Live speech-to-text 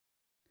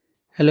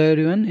Hello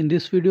everyone, in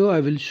this video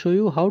I will show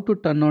you how to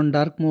turn on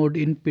dark mode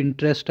in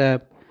Pinterest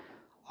app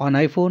on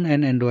iPhone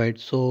and Android.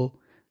 So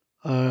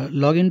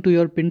log into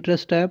your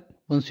Pinterest app.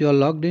 Once you are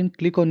logged in,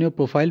 click on your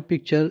profile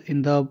picture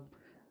in the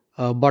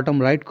bottom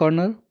right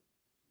corner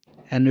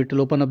and it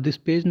will open up this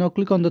page. Now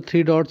click on the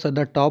three dots at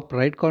the top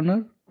right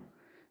corner.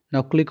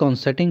 Now click on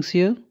settings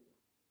here.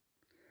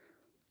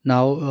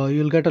 Now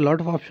you'll get a lot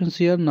of options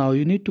here. Now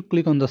you need to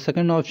click on the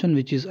second option,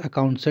 which is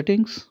account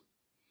settings.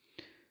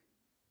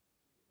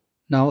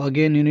 Now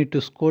again you need to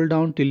scroll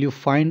down till you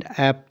find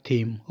app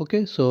theme.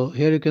 Okay, so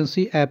here you can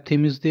see app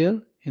theme is there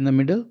in the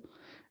middle.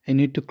 I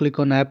need to click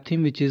on app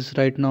theme, which is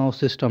right now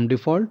system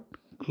default.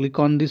 Click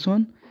on this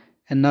one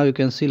and now you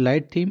can see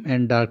light theme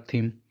and dark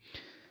theme.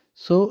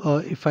 So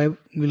if I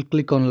will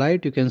click on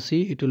light, you can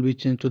see it will be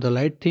changed to the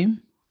light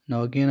theme.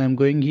 Now again I'm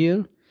going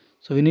here,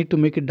 so we need to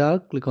make it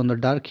dark. Click on the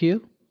dark here,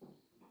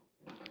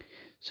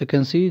 so you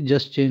can see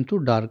just change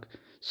to dark.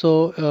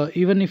 So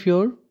even if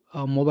your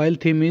mobile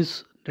theme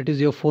is, that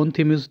is your phone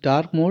theme is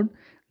dark mode,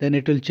 then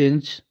it will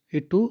change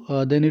it to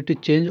then it will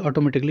change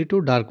automatically to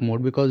dark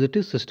mode because it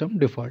is system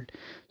default.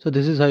 So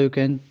this is how you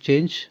can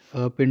change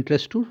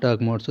Pinterest to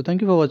dark mode. So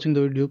thank you for watching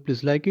the video.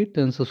 Please like it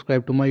and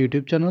subscribe to my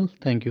YouTube channel.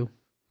 Thank you.